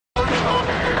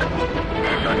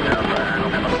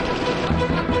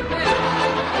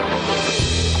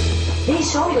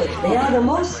These soldiers, they are the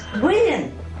most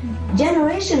brilliant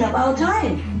generation of our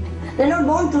time. They're not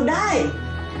born to die.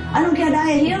 I don't care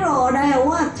die a hero or die a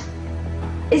what.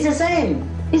 It's the same.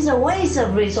 It's a waste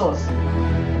of resource.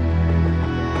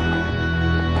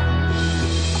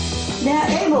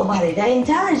 They're able-bodied, they're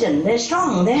intelligent, they're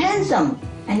strong, they're handsome.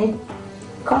 And it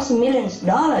costs millions of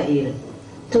dollars even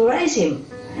to raise him.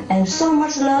 And so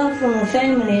much love from the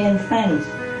family and friends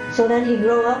so that he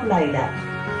grow up like that.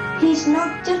 He's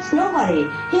not just nobody,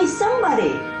 he's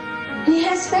somebody. He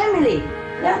has family.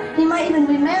 Yeah? He might even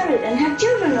be married and have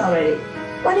children already.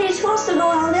 But he's forced to go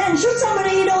out there and shoot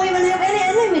somebody he don't even have any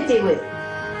enmity with.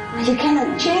 You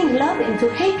cannot change love into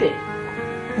hatred.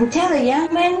 And tell a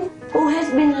young man who has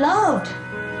been loved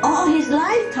all his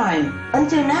lifetime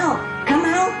until now, come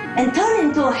out and turn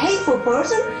into a hateful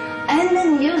person and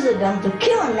then use a gun to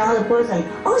kill another person,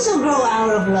 also grow out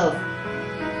of love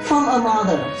from a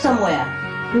mother somewhere.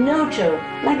 Nurture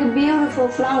like a beautiful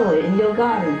flower in your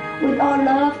garden with all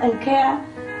love and care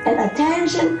and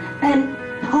attention and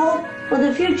hope for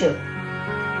the future.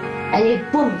 And you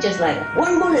boom, just like that.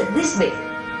 One bullet this big.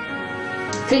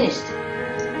 Finished.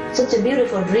 Such a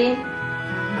beautiful dream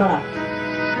collapsed.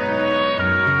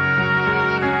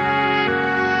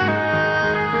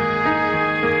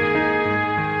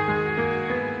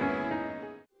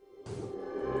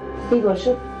 People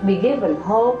should be given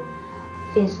hope,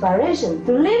 inspiration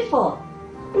to live for,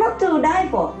 not to die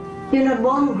for. You're not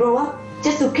born to grow up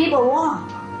just to keep a war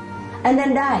and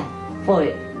then die for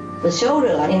it. The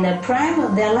soldiers are in the prime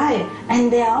of their life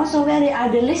and they are also very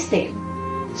idealistic.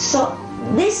 So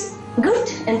this good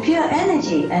and pure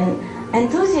energy and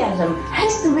enthusiasm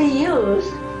has to be used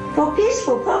for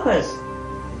peaceful purpose,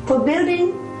 for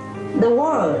building the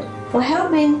world, for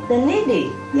helping the needy.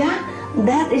 Yeah?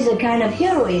 That is the kind of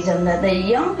heroism that the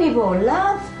young people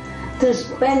love to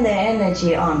spend their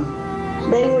energy on.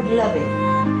 They would love it.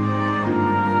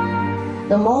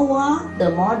 The more war,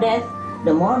 the more death.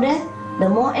 The more death, the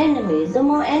more enemies. The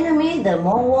more enemy, the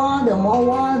more war, the more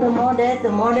war, the more death,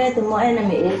 the more death, the more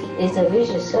enemy. It's a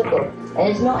vicious circle.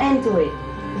 There's no end to it.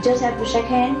 We just have to shake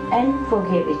hands and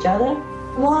forgive each other.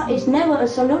 War is never a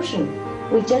solution.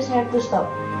 We just have to stop.